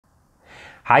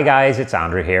Hi guys, it's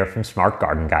Andrew here from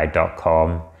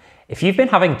smartgardenguide.com. If you've been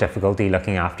having difficulty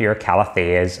looking after your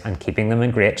Calatheas and keeping them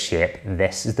in great shape,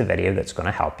 this is the video that's going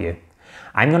to help you.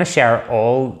 I'm going to share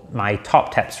all my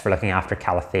top tips for looking after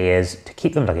Calatheas to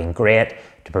keep them looking great,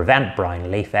 to prevent brown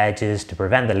leaf edges, to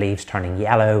prevent the leaves turning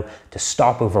yellow, to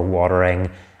stop overwatering.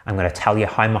 I'm going to tell you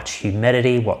how much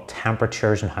humidity, what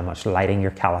temperatures and how much lighting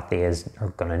your Calatheas are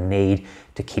going to need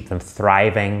to keep them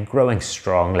thriving, growing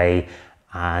strongly,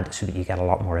 and so that you get a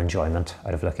lot more enjoyment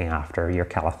out of looking after your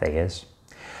Calatheas.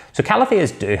 So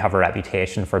Calatheas do have a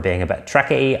reputation for being a bit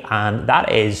tricky, and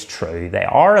that is true. They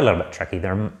are a little bit tricky.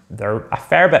 They're a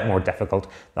fair bit more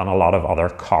difficult than a lot of other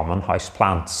common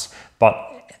houseplants.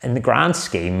 But in the grand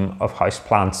scheme of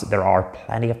houseplants, there are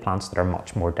plenty of plants that are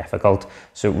much more difficult.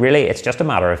 So really, it's just a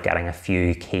matter of getting a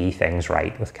few key things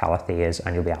right with Calatheas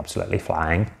and you'll be absolutely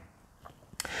flying.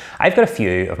 I've got a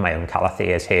few of my own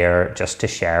Calatheas here just to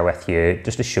share with you,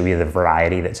 just to show you the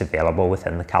variety that's available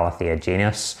within the Calathea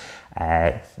genus.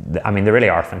 I mean, they really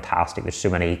are fantastic. There's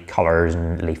so many colours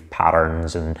and leaf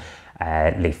patterns and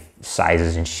leaf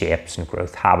sizes and shapes and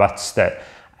growth habits that,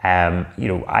 you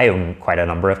know, I own quite a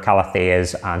number of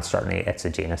Calatheas, and certainly it's a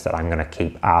genus that I'm going to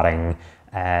keep adding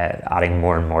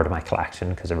more and more to my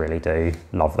collection because I really do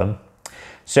love them.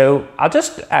 So I'll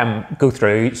just go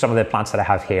through some of the plants that I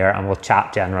have here, and we'll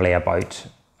chat generally about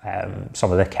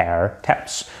some of the care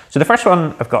tips. So the first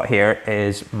one I've got here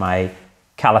is my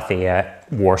Calathea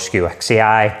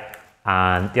Goeppertia,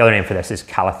 and the other name for this is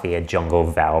Calathea Jungle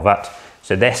Velvet.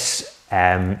 So this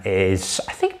is,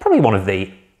 I think, probably one of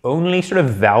the only sort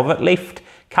of velvet leafed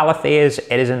Calatheas.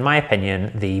 It is, in my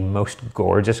opinion, the most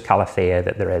gorgeous Calathea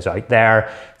that there is out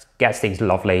there. It gets these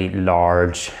lovely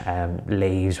large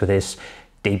leaves with this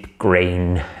deep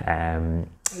green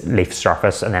leaf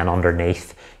surface, and then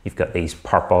underneath you've got these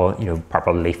purple,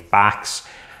 purple leaf backs.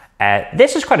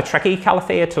 This is quite a tricky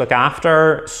Calathea to look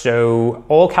after. So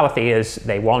all Calatheas,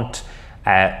 they want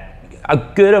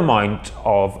a good amount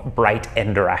of bright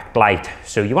indirect light.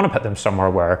 So you want to put them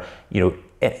somewhere where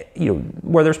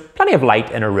where there's plenty of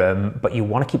light in a room, but you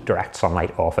want to keep direct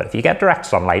sunlight off it. If you get direct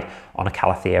sunlight on a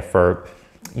Calathea for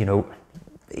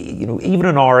even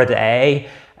an hour a day,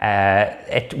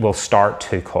 it will start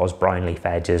to cause brown leaf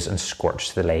edges and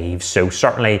scorch the leaves. So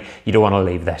certainly you don't want to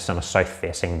leave this in a south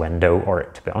facing window, or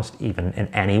to be honest, even in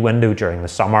any window during the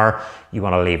summer. You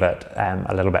want to leave it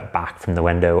a little bit back from the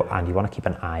window, and you want to keep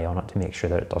an eye on it to make sure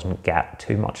that it doesn't get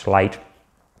too much light.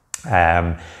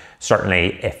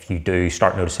 Certainly if you do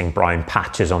start noticing brown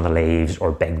patches on the leaves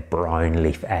or big brown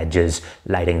leaf edges,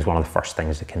 lighting is one of the first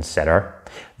things to consider.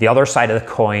 The other side of the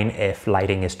coin, if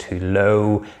lighting is too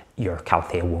low, your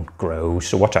Calathea won't grow,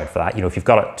 so watch out for that. If you've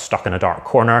got it stuck in a dark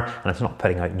corner and it's not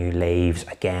putting out new leaves,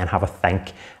 again, have a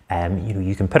think.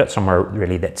 You can put it somewhere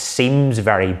really that seems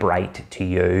very bright to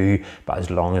you, but as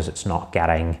long as it's not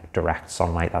getting direct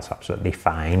sunlight, that's absolutely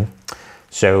fine.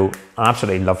 So an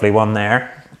absolutely lovely one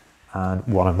there, and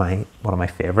one of my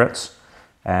favorites.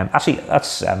 Actually,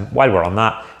 that's while we're on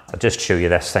that, I'll just show you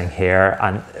this thing here.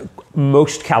 And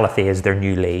most Calatheas, their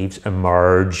new leaves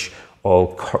emerge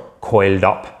all coiled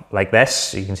up like this.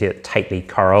 So you can see it tightly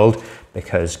curled,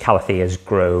 because Calatheas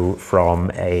grow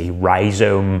from a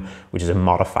rhizome, which is a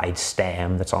modified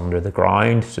stem that's under the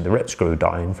ground. So the roots grow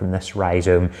down from this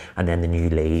rhizome, and then the new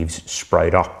leaves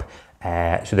sprout up.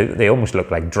 So they almost look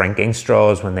like drinking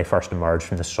straws when they first emerge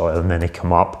from the soil, and then they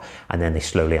come up and then they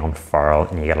slowly unfurl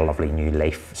and you get a lovely new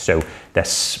leaf. So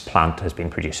this plant has been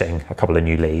producing a couple of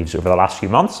new leaves over the last few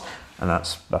months, and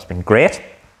that's been great.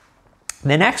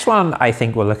 The next one I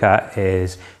think we'll look at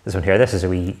is this one here. This is a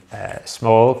wee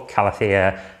small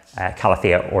Calathea,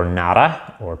 Calathea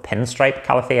ornata, or pinstripe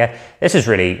Calathea. This is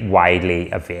really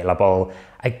widely available.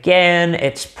 Again,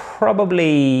 it's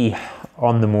probably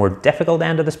on the more difficult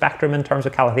end of the spectrum in terms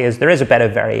of Calatheas. There is a bit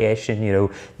of variation.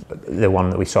 The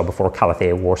one that we saw before,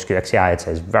 Calathea Goeppertia, it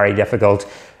says very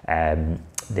difficult.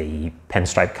 The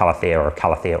pinstripe Calathea, or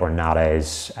Calathea ornata,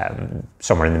 is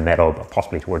somewhere in the middle, but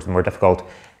possibly towards the more difficult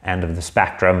end of the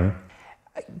spectrum.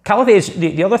 Calatheas,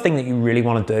 the other thing that you really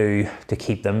want to do to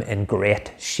keep them in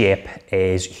great shape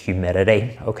is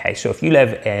humidity. Okay, so if you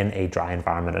live in a dry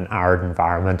environment, an arid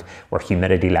environment where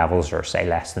humidity levels are, say,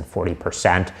 less than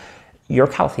 40%, your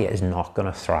Calathea is not going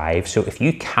to thrive. So if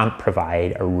you can't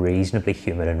provide a reasonably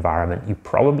humid environment, you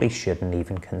probably shouldn't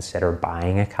even consider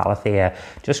buying a Calathea.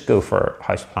 Just go for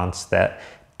houseplants that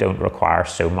don't require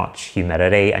so much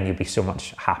humidity, and you'll be so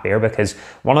much happier. Because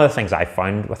one of the things I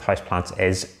found with houseplants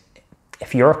is,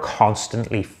 if you're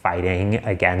constantly fighting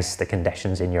against the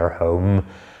conditions in your home,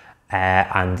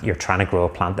 and you're trying to grow a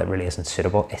plant that really isn't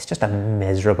suitable, it's just a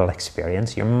miserable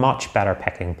experience. You're much better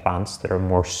picking plants that are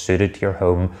more suited to your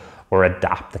home or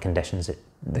adapt the conditions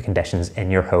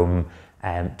in your home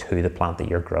to the plant that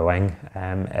you're growing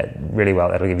really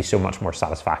well. It'll give you so much more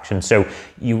satisfaction. So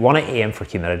you want to aim for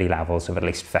humidity levels of at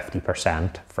least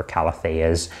 50% for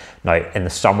Calatheas. Now in the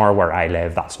summer where I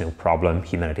live, that's no problem.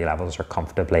 Humidity levels are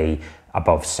comfortably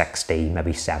above 60,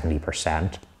 maybe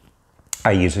 70%.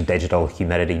 I use a digital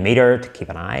humidity meter to keep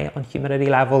an eye on humidity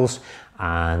levels,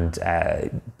 and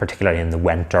particularly in the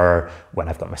winter when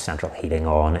I've got my central heating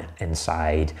on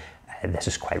inside, this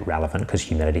is quite relevant because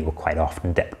humidity will quite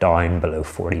often dip down below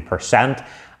 40%,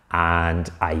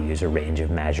 and I use a range of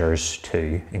measures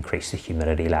to increase the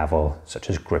humidity level, such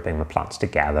as grouping my plants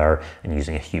together and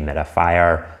using a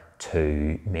humidifier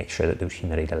to make sure that those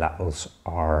humidity levels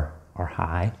are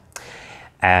high.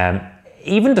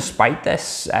 Even despite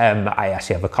this, I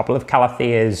actually have a couple of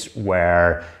Calatheas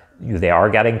where they are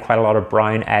getting quite a lot of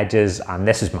brown edges, and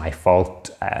this is my fault.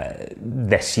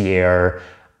 This year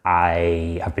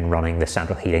I have been running the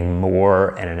central heating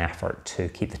more in an effort to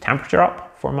keep the temperature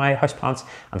up for my houseplants,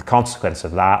 and the consequence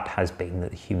of that has been that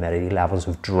the humidity levels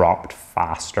have dropped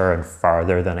faster and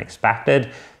further than expected.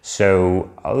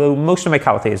 So although most of my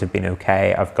Calatheas have been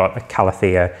okay, I've got a couple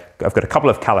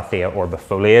of Calathea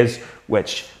orbifolias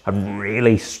which have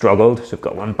really struggled. So I've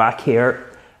got one back here.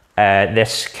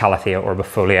 This Calathea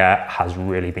orbifolia has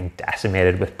really been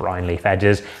decimated with brown leaf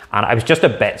edges, and I was just a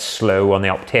bit slow on the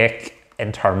uptake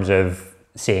in terms of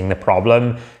seeing the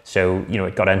problem. So, you know,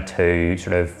 it got into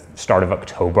sort of start of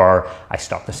October, I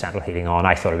stopped the central heating on.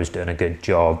 I thought I was doing a good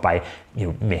job by, you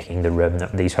know, making the room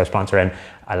that these houseplants are in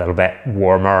a little bit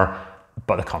warmer,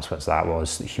 but the consequence of that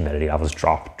was the humidity levels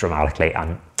dropped dramatically,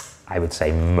 and I would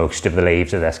say most of the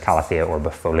leaves of this Calathea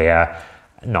orbifolia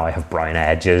now have brown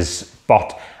edges,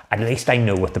 but at least I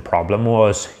know what the problem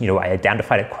was. You know, I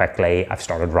identified it quickly. I've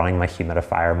started running my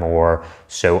humidifier more,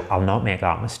 so I'll not make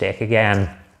that mistake again.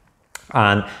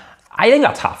 And I think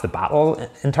that's half the battle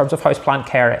in terms of houseplant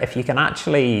care. If you can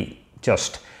actually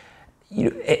just,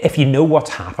 if you know what's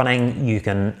happening, you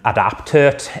can adapt to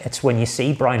it. It's when you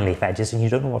see brown leaf edges and you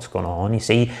don't know what's going on, you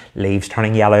see leaves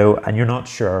turning yellow and you're not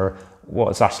sure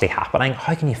what's actually happening,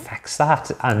 how can you fix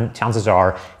that? And chances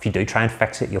are, if you do try and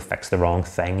fix it, you'll fix the wrong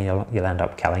thing. You'll end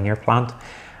up killing your plant.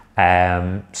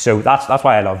 So that's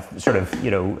why I love sort of,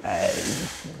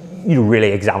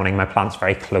 really examining my plants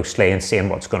very closely and seeing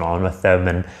what's going on with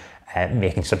them and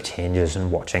making some changes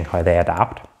and watching how they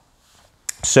adapt.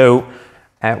 So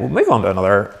we'll move on to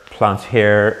another plant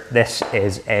here. This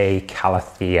is a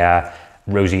Calathea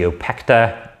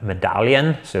Rosiopecta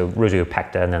medallion. So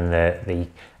Rosiopecta, and then the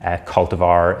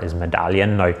cultivar is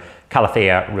medallion. Now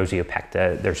Calathea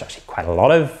Rosiopecta, there's actually quite a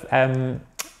lot of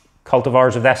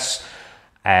cultivars of this.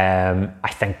 I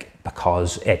think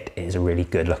because it is a really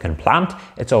good looking plant,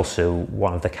 it's also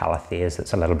one of the Calatheas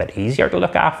that's a little bit easier to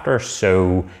look after,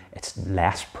 so it's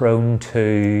less prone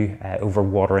to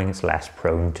overwatering, it's less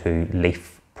prone to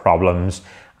leaf problems,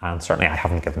 and certainly I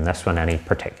haven't given this one any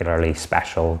particularly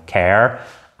special care,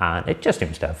 and it just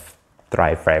seems to have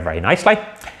thrived very, very nicely.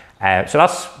 So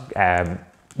that's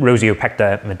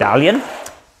Rosiopecta medallion,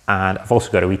 and I've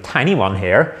also got a wee tiny one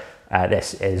here.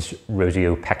 This is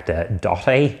Rosiopecta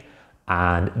dotty,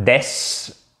 and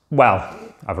this, well,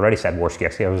 I've already said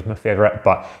Warskisia was my favourite,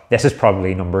 but this is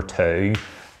probably number 2.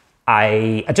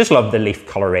 I just love the leaf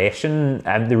coloration,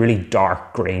 and the really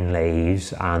dark green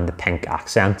leaves and the pink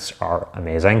accents are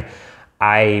amazing.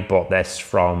 I bought this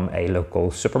from a local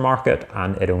supermarket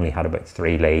and it only had about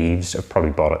 3 leaves. I've probably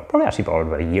actually bought it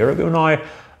about a year ago now,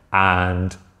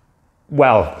 and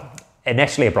well,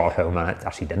 initially I brought it home and it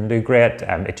actually didn't do great.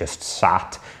 It just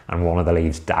sat and one of the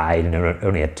leaves died and it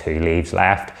only had 2 leaves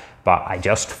left. But I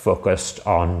just focused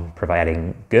on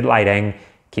providing good lighting,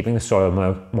 keeping the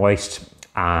soil moist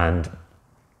and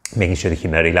making sure the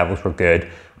humidity levels were good.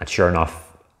 And sure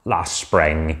enough, last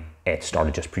spring, it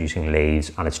started just producing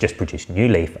leaves, and it's just produced new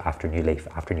leaf after new leaf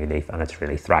after new leaf, and it's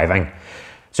really thriving.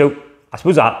 So I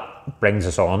suppose that brings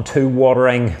us on to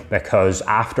watering, because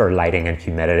after lighting and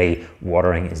humidity,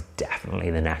 watering is definitely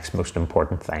the next most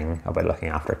important thing about looking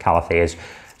after Calatheas.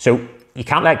 So you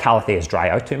can't let Calatheas dry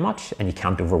out too much, and you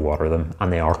can't overwater them,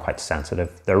 and they are quite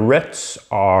sensitive. Their roots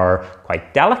are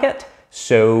quite delicate,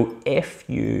 so if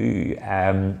you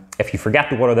forget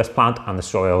to water this plant and the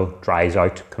soil dries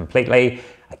out completely,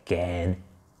 again,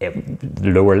 the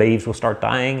lower leaves will start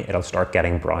dying, it'll start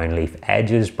getting brown leaf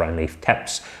edges, brown leaf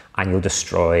tips, and you'll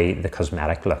destroy the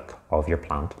cosmetic look of your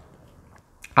plant.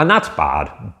 And that's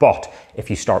bad, but if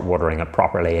you start watering it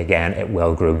properly again, it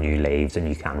will grow new leaves and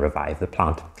you can revive the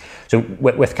plant. So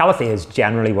with Calatheas,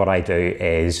 generally what I do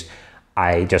is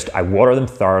I water them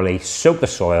thoroughly, soak the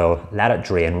soil, let it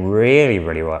drain really,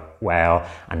 really well,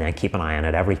 and then keep an eye on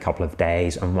it every couple of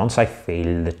days. And once I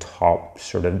feel the top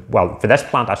sort of, well, for this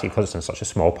plant actually, because it's in such a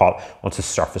small pot, once the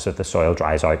surface of the soil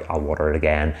dries out, I'll water it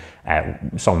again.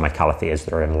 Some of my Calatheas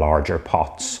that are in larger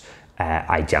pots,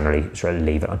 I generally sort of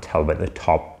leave it until about the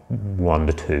top 1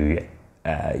 to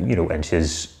 2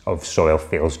 inches of soil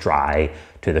feels dry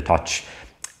to the touch.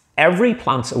 Every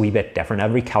plant's a wee bit different.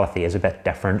 Every Calathea is a bit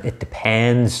different. It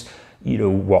depends,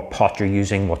 what pot you're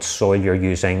using, what soil you're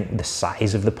using, the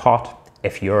size of the pot.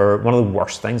 One of the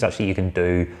worst things actually you can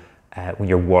do when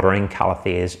you're watering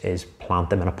Calatheas is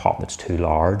plant them in a pot that's too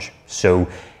large. So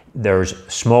there's a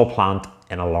small plant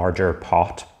in a larger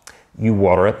pot. You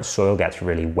water it, the soil gets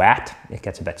really wet, it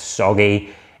gets a bit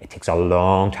soggy, it takes a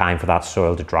long time for that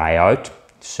soil to dry out,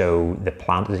 so the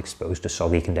plant is exposed to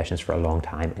soggy conditions for a long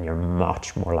time, and you're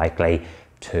much more likely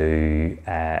to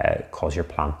cause your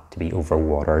plant to be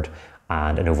overwatered,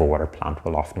 and an overwatered plant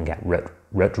will often get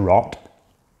root rot.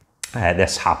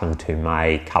 This happened to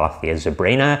my Calathea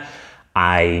zebrina.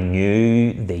 I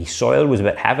knew the soil was a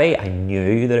bit heavy, I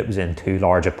knew that it was in too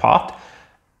large a pot,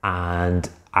 and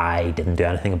I didn't do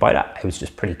anything about it. I was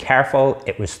just pretty careful.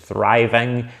 It was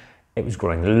thriving. It was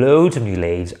growing loads of new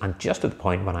leaves. And just at the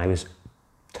point when I was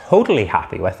totally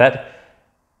happy with it,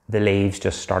 the leaves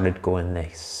just started going a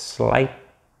slight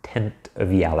tint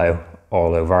of yellow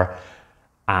all over.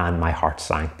 And my heart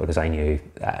sank because I knew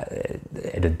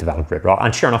it had developed root rot.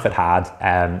 And sure enough, it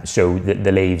had. So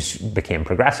the leaves became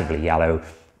progressively yellow.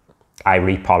 I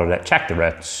repotted it, checked the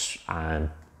roots, and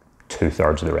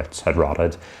 2/3 of the roots had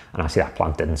rotted, and actually that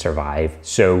plant didn't survive.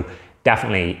 So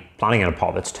definitely planting in a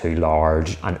pot that's too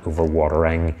large and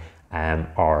overwatering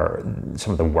are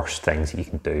some of the worst things that you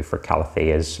can do for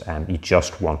Calatheas. You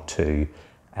just want to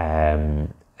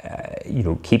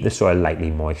keep the soil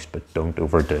lightly moist, but don't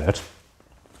overdo it.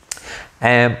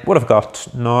 What I've got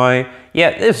now,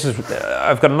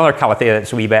 I've got another Calathea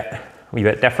that's a wee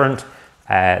bit different.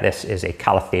 This is a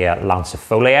Calathea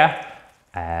lancifolia,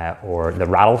 or the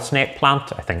rattlesnake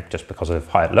plant. I think just because of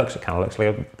how it looks, it kind of looks like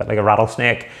a bit like a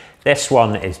rattlesnake. This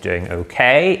one is doing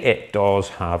okay. It does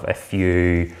have a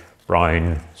few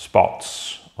brown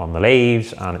spots on the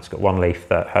leaves, and it's got one leaf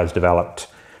that has developed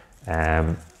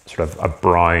sort of a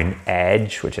brown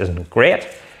edge, which isn't great.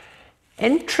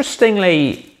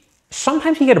 Interestingly,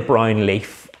 sometimes you get a brown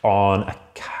leaf on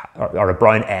or a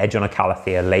brown edge on a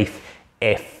Calathea leaf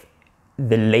if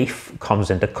the leaf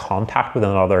comes into contact with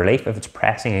another leaf, if it's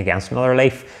pressing against another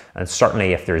leaf, and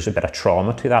certainly if there's a bit of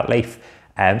trauma to that leaf.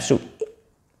 So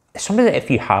sometimes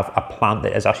if you have a plant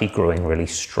that is actually growing really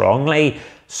strongly,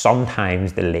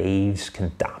 sometimes the leaves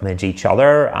can damage each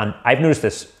other. And I've noticed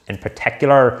this in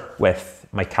particular with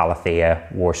my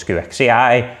Calathea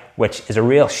Goeppertia, which is a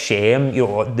real shame.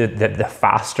 The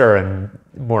faster and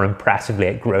more impressively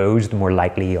it grows, the more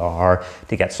likely you are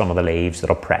to get some of the leaves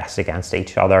that'll press against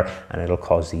each other, and it'll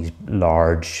cause these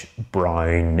large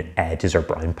brown edges or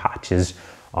brown patches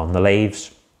on the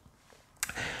leaves.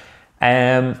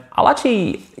 I'll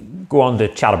actually go on to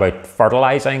chat about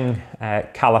fertilizing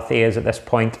Calatheas at this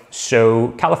point. So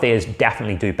Calatheas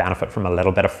definitely do benefit from a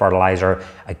little bit of fertilizer.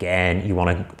 Again, you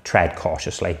want to tread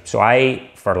cautiously. So I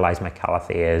fertilize my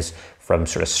Calatheas from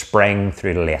sort of spring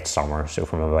through to late summer. So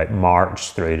from about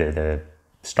March through to the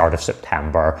start of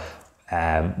September,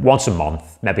 once a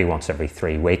month, maybe once every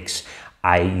 3 weeks.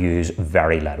 I use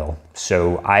very little.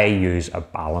 So I use a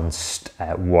balanced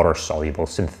water-soluble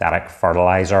synthetic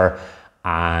fertilizer,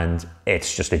 and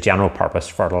it's just a general purpose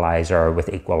fertilizer with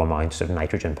equal amounts of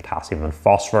nitrogen, potassium and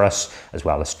phosphorus, as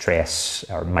well as trace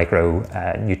or micro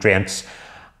nutrients.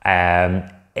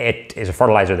 It is a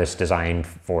fertilizer that's designed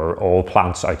for all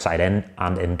plants outside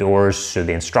and indoors. So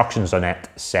the instructions on it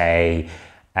say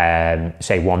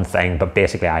one thing, but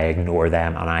basically I ignore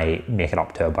them and I make it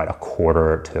up to about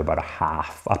 1/4 to about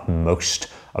 1/2 at most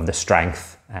of the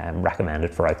strength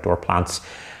recommended for outdoor plants.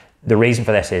 The reason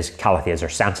for this is Calatheas are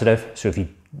sensitive, so if you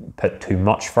put too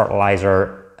much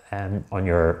fertilizer on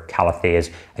your Calatheas,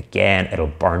 again, it'll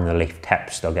burn the leaf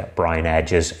tips, they'll get brown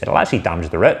edges, it'll actually damage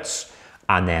the roots,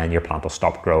 and then your plant will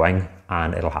stop growing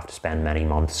and it'll have to spend many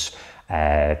months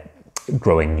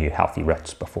growing new healthy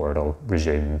roots before it'll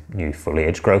resume new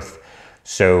foliage growth.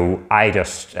 So I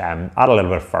just add a little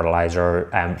bit of fertilizer,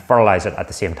 fertilize it at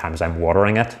the same time as I'm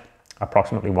watering it,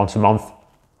 approximately once a month,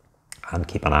 and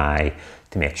keep an eye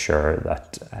to make sure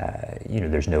that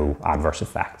there's no adverse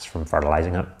effects from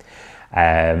fertilizing it.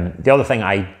 The other thing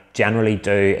I generally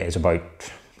do is about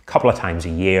a couple of times a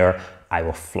year, I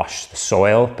will flush the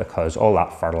soil because all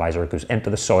that fertilizer goes into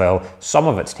the soil. Some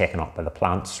of it's taken up by the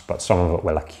plants, but some of it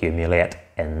will accumulate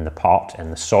in the pot, in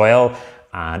the soil.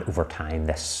 And over time,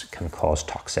 this can cause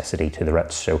toxicity to the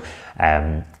roots. So,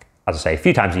 as I say, a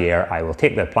few times a year, I will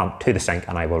take the plant to the sink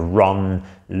and I will run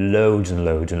loads and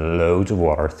loads and loads of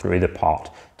water through the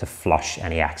pot to flush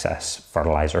any excess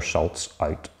fertilizer salts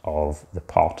out of the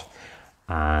pot.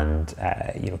 And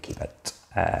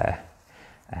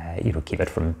keep it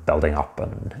from building up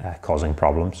and causing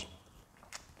problems.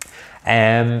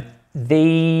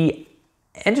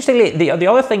 Interestingly, the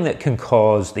other thing that can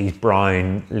cause these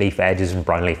brown leaf edges and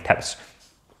brown leaf tips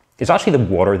is actually the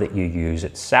water that you use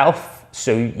itself.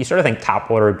 So you sort of think tap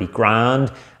water would be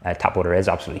grand. Tap water is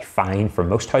absolutely fine for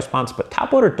most houseplants, but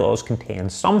tap water does contain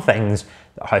some things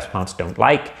that houseplants don't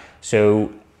like.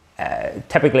 So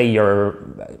typically your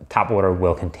tap water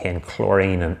will contain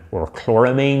chlorine or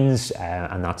chloramines,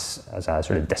 and that's as a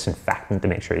sort of disinfectant to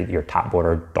make sure that your tap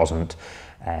water doesn't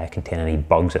contain any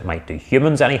bugs that might do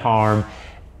humans any harm.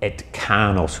 It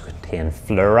can also contain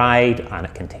fluoride, and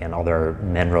it can contain other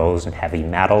minerals and heavy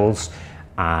metals.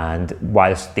 And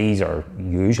whilst these are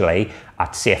usually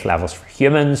at safe levels for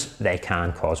humans, they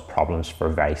can cause problems for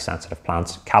very sensitive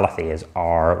plants. Calatheas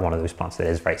are one of those plants that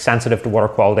is very sensitive to water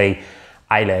quality.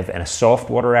 I live in a soft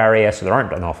water area, so there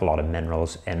aren't an awful lot of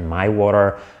minerals in my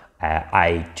water.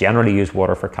 I generally use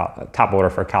tap water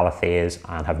for Calatheas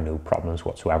and have no problems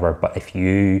whatsoever. But if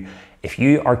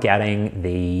you are getting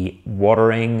the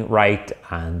watering right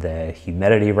and the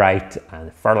humidity right and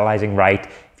the fertilizing right,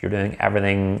 if you're doing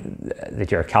everything that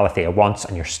your Calathea wants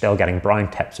and you're still getting brown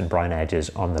tips and brown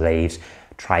edges on the leaves,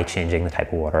 try changing the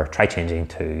type of water. Try changing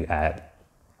to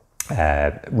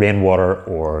rainwater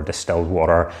or distilled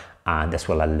water, and this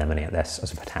will eliminate this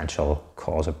as a potential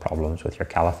cause of problems with your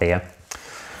Calathea.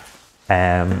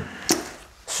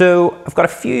 So I've got a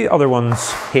few other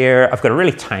ones here. I've got another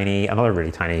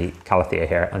really tiny Calathea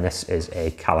here, and this is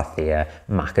a Calathea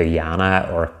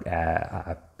macuyana, or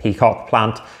a peacock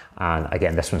plant. And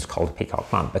again, this one's called a peacock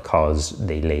plant because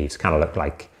the leaves kind of look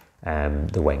like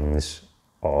the wings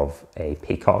of a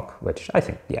peacock, which I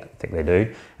think they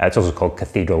do. It's also called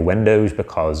cathedral windows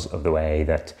because of the way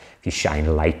that if you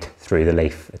shine light through the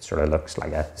leaf, it sort of looks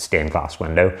like a stained glass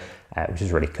window, which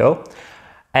is really cool.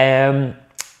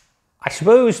 I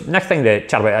suppose next thing to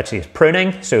chat about actually is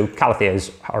pruning. So Calatheas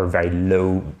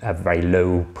have very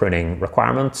low pruning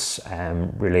requirements.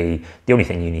 Really, the only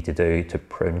thing you need to do to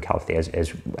prune Calatheas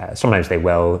is sometimes they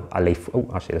will, a leaf,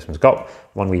 actually this one's got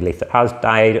one wee leaf that has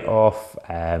died off.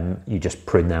 You just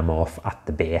prune them off at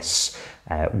the base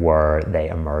where they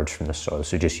emerge from the soil.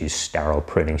 So just use sterile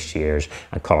pruning shears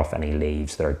and cut off any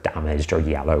leaves that are damaged or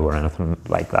yellow or anything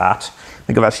like that. I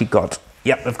think I've actually got,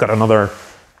 I've got another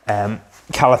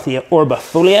Calathea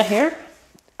orbifolia here,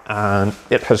 and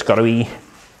it has got a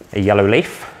yellow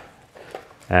leaf.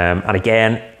 And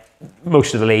again,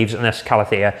 most of the leaves in this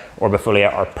Calathea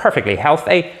orbifolia are perfectly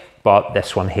healthy, but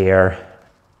this one here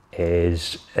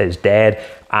is dead.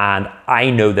 And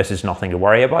I know this is nothing to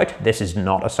worry about. This is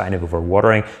not a sign of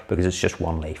overwatering because it's just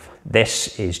one leaf.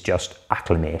 This is just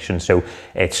acclimation. So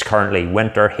it's currently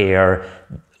winter here,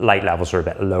 light levels are a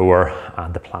bit lower,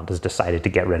 and the plant has decided to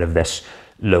get rid of this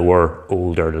lower,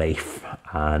 older leaf,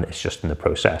 and it's just in the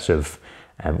process of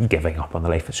giving up on the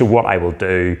leaf. So what I will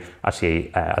do,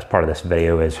 actually, as part of this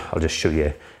video, is I'll just show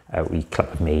you a wee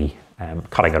clip of me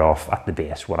cutting it off at the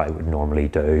base, what I would normally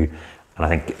do. And I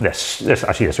think this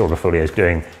orbifolia is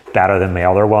doing better than my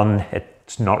other one.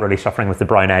 It's not really suffering with the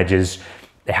brown edges.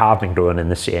 They have been growing in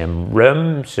the same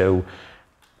room, so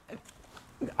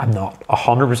I'm not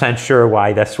 100% sure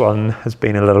why this one has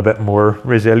been a little bit more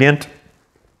resilient.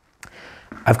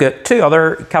 I've got two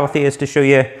other Calatheas to show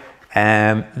you.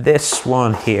 This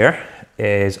one here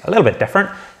is a little bit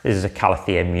different. This is a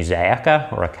Calathea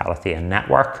mosaica, or a Calathea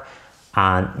network.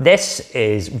 And this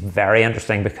is very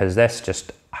interesting because this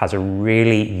just has a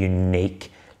really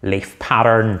unique leaf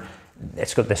pattern.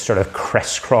 It's got this sort of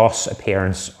crisscross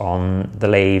appearance on the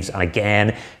leaves. And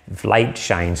again, if light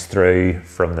shines through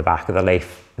from the back of the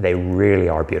leaf, they really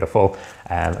are beautiful.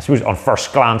 I suppose on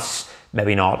first glance,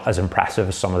 maybe not as impressive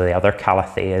as some of the other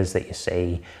Calatheas that you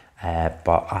see,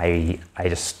 but I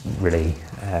just really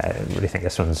think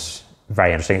this one's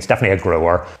very interesting. It's definitely a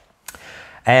grower.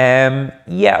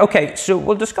 Okay, so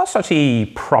we'll discuss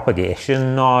actually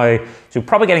propagation now. So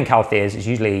propagating Calatheas is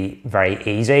usually very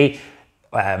easy.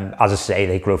 As I say,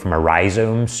 they grow from a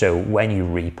rhizome. So when you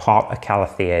repot a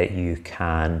Calathea, you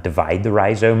can divide the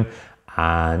rhizome,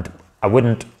 and I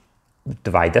wouldn't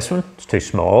divide this one, it's too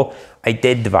small. I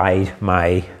did divide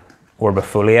my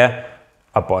orbifolia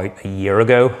about a year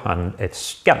ago, and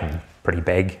it's getting pretty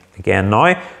big again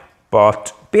now.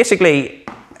 But basically,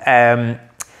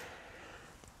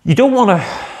 you don't want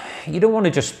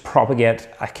to just propagate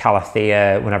a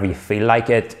Calathea whenever you feel like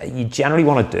it. You generally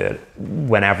want to do it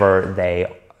whenever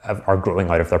they are growing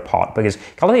out of their pot, because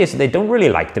Calatheas, they don't really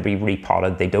like to be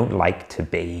repotted. They don't like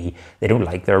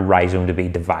their rhizome to be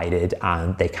divided,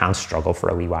 and they can struggle for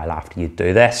a wee while after you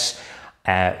do this.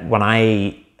 When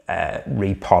I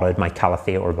repotted my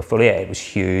Calathea orbifolia, it was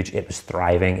huge, it was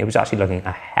thriving, it was actually looking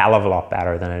a hell of a lot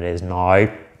better than it is now.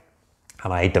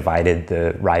 And I divided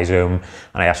the rhizome,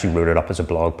 and I actually wrote it up as a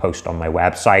blog post on my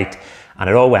website, and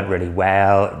it all went really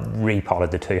well.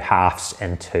 Repotted the two halves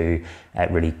into a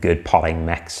really good potting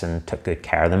mix and took good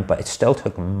care of them, but it still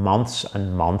took months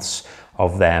and months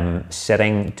of them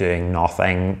sitting, doing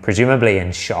nothing, presumably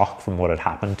in shock from what had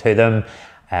happened to them,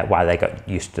 while they got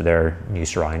used to their new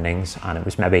surroundings. And it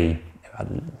was maybe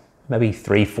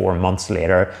 3-4 months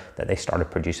later that they started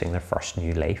producing their first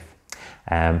new leaf.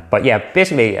 But yeah,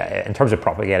 basically, in terms of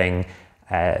propagating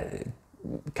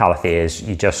Calatheas,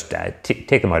 you just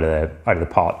take them out of the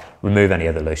pot, remove any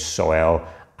of the loose soil,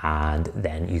 and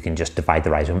then you can just divide the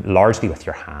rhizome largely with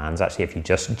your hands. Actually, if you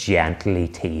just gently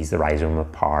tease the rhizome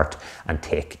apart and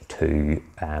take two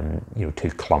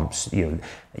clumps, you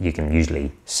can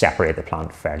usually separate the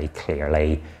plant fairly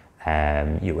clearly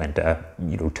into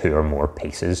 2 or more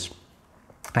pieces.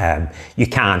 You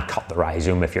can cut the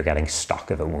rhizome if you're getting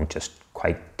stuck, if it won't just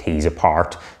quite tease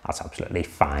apart. That's absolutely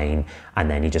fine.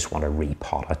 And then you just want to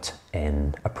repot it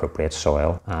in appropriate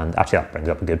soil. And actually that brings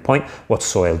up a good point. What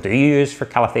soil do you use for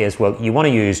Calatheas? Well, you want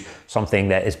to use something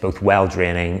that is both well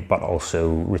draining but also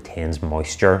retains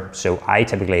moisture. So I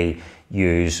typically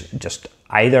use just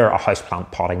either a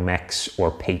houseplant potting mix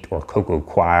or peat or cocoa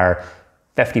coir,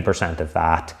 50% of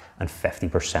that and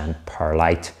 50%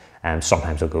 perlite.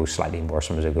 Sometimes I'll go slightly more,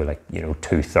 sometimes I'll go like,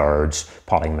 2/3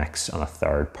 potting mix and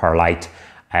 1/3 perlite.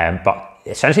 But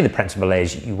essentially the principle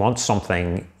is you want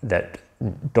something that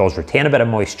does retain a bit of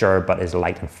moisture but is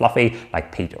light and fluffy,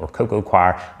 like peat or cocoa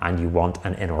coir, and you want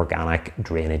an inorganic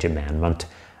drainage amendment,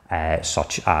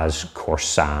 such as coarse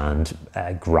sand,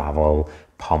 gravel,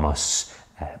 pumice,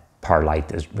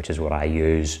 perlite, which is what I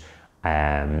use,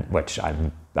 which I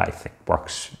think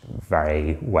works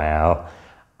very well.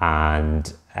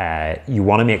 And you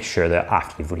want to make sure that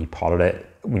after you've repotted it,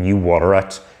 when you water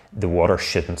it, the water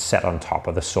shouldn't sit on top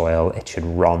of the soil. It should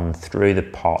run through the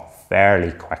pot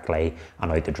fairly quickly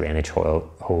and out the drainage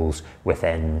holes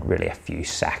within really a few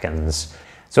seconds.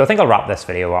 So I think I'll wrap this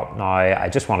video up now. I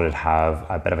just wanted to have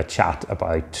a bit of a chat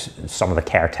about some of the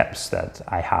care tips that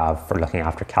I have for looking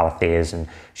after Calatheas and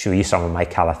show you some of my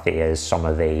Calatheas, some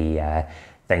of the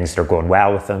things that are going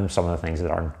well with them, some of the things that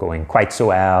aren't going quite so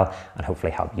well, and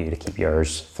hopefully help you to keep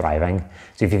yours thriving.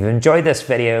 So if you've enjoyed this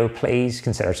video, please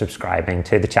consider subscribing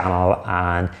to the channel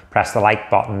and press the like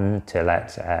button to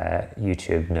let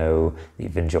YouTube know that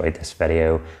you've enjoyed this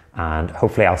video. And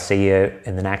hopefully I'll see you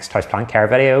in the next houseplant care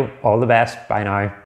video. All the best. Bye now.